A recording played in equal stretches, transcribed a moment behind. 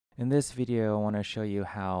In this video, I want to show you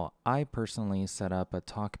how I personally set up a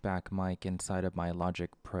talkback mic inside of my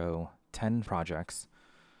Logic Pro 10 projects.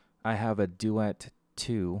 I have a Duet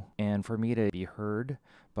 2, and for me to be heard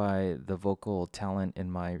by the vocal talent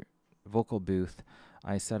in my vocal booth,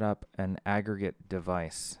 I set up an aggregate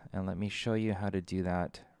device. And let me show you how to do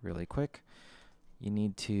that really quick. You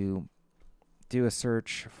need to do a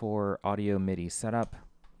search for audio MIDI setup.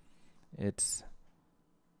 It's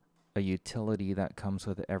a utility that comes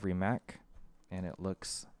with every Mac, and it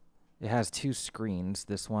has two screens.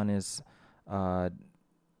 This one is the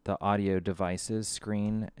audio devices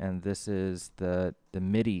screen, and this is the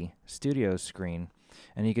MIDI studio screen,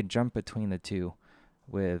 and you can jump between the two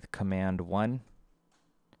with Command 1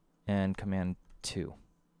 and Command 2.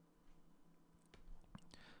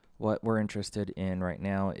 What we're interested in right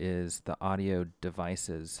now is the audio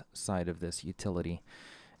devices side of this utility.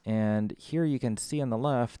 And here you can see on the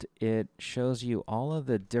left, it shows you all of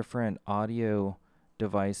the different audio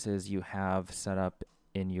devices you have set up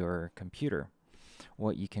in your computer.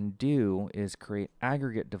 What you can do is create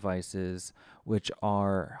aggregate devices, which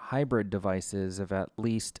are hybrid devices of at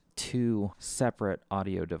least two separate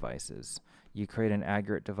audio devices. You create an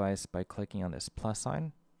aggregate device by clicking on this plus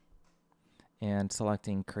sign and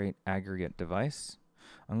selecting Create Aggregate Device.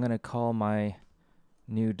 I'm going to call my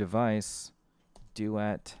new device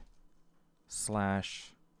Duet/mic.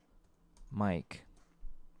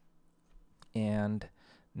 And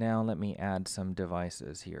now let me add some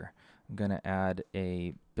devices here. I'm going to add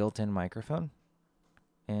a built-in microphone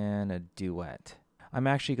and a duet. I'm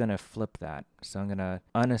actually going to flip that. So I'm going to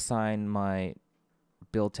unassign my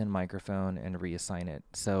built-in microphone and reassign it.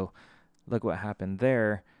 So look what happened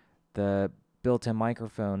there. The built-in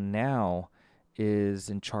microphone now is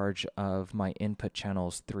in charge of my input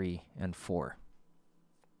channels 3 and 4.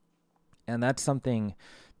 And that's something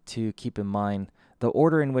to keep in mind. The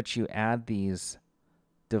order in which you add these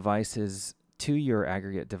devices to your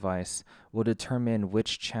aggregate device will determine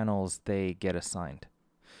which channels they get assigned.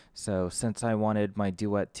 So since I wanted my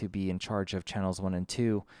Duet to be in charge of channels 1 and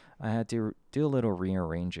 2, I had to do a little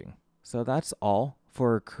rearranging. So that's all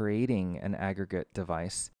for creating an aggregate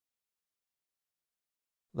device.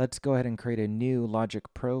 Let's go ahead and create a new Logic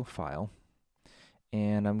Pro file.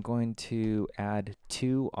 And I'm going to add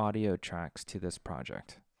 2 audio tracks to this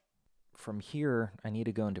project. From here, I need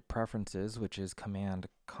to go into Preferences, which is Command,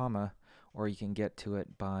 comma, or you can get to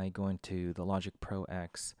it by going to the Logic Pro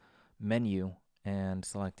X menu and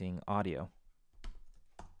selecting Audio.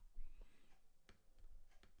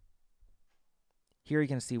 Here you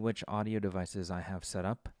can see which audio devices I have set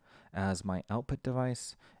up as my output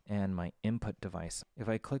device and my input device. If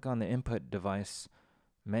I click on the input device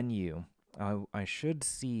menu, I should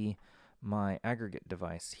see my aggregate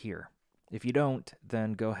device here. If you don't,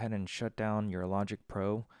 then go ahead and shut down your Logic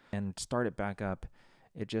Pro and start it back up.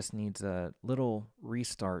 It just needs a little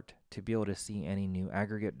restart to be able to see any new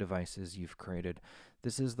aggregate devices you've created.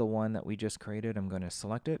 This is the one that we just created. I'm going to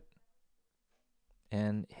select it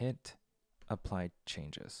and hit Apply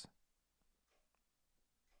Changes.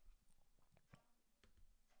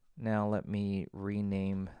 Now let me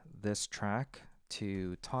rename this track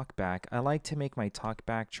to talkback. I like to make my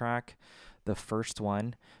talkback track the first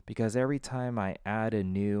one because every time I add a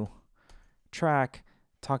new track,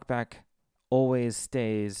 talkback always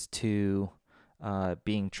stays to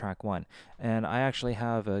being track 1. And I actually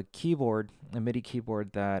have a keyboard, a MIDI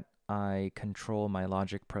keyboard that I control my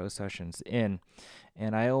Logic Pro sessions in.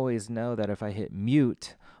 And I always know that if I hit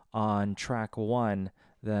mute on track 1,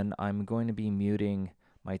 then I'm going to be muting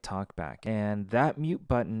my talkback. And that mute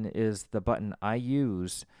button is the button I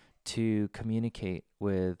use to communicate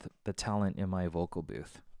with the talent in my vocal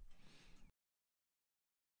booth.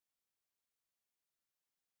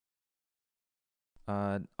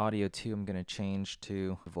 Audio 2, I'm going to change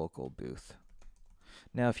to vocal booth.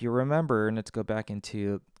 Now, if you remember, and let's go back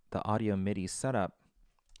into the audio MIDI setup,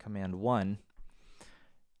 Command 1,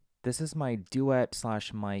 this is my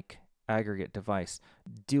Duet/mic aggregate device.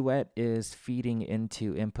 Duet is feeding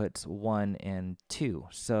into inputs 1 and 2.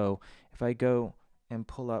 So if I go and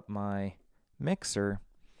pull up my mixer,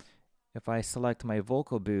 if I select my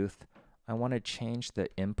vocal booth, I want to change the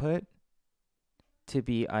input to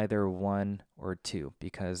be either 1 or 2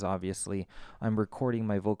 because obviously I'm recording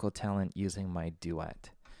my vocal talent using my Duet.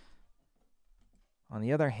 On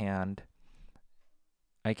the other hand,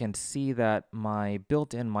 I can see that my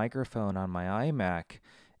built-in microphone on my iMac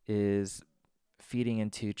is feeding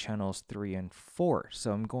into channels 3 and 4.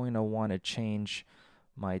 So I'm going to want to change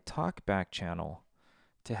my talkback channel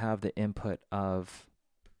to have the input of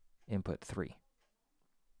input 3.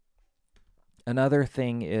 Another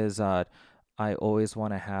thing is I always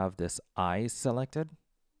want to have this I selected.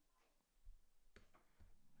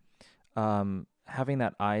 Having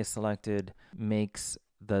that I selected makes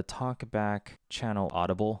the talkback channel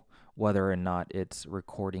audible, whether or not it's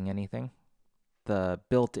recording anything. The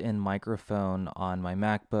built-in microphone on my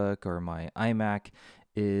MacBook or my iMac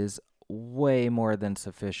is way more than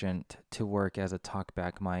sufficient to work as a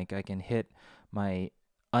talkback mic. I can hit my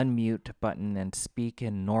unmute button and speak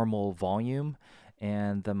in normal volume,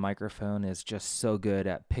 and the microphone is just so good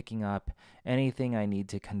at picking up anything I need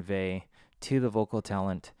to convey to the vocal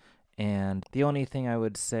talent. And the only thing I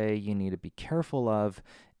would say you need to be careful of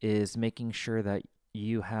is making sure that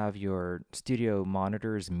you have your studio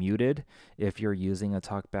monitors muted if you're using a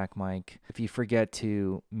talkback mic. If you forget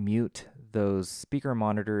to mute those speaker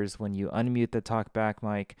monitors when you unmute the talkback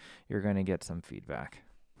mic, you're going to get some feedback.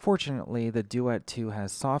 Fortunately, the Duet 2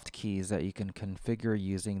 has soft keys that you can configure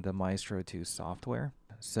using the Maestro 2 software.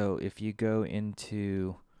 So if you go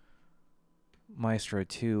into Maestro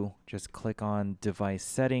 2, just click on Device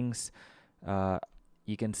Settings.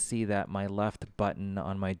 You can see that my left button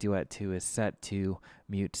on my Duet 2 is set to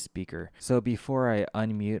mute speaker. So before I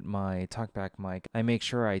unmute my talkback mic, I make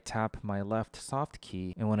sure I tap my left soft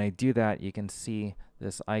key, and when I do that, you can see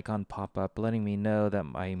this icon pop up letting me know that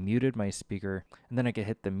I muted my speaker, and then I can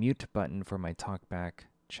hit the mute button for my talkback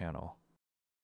channel.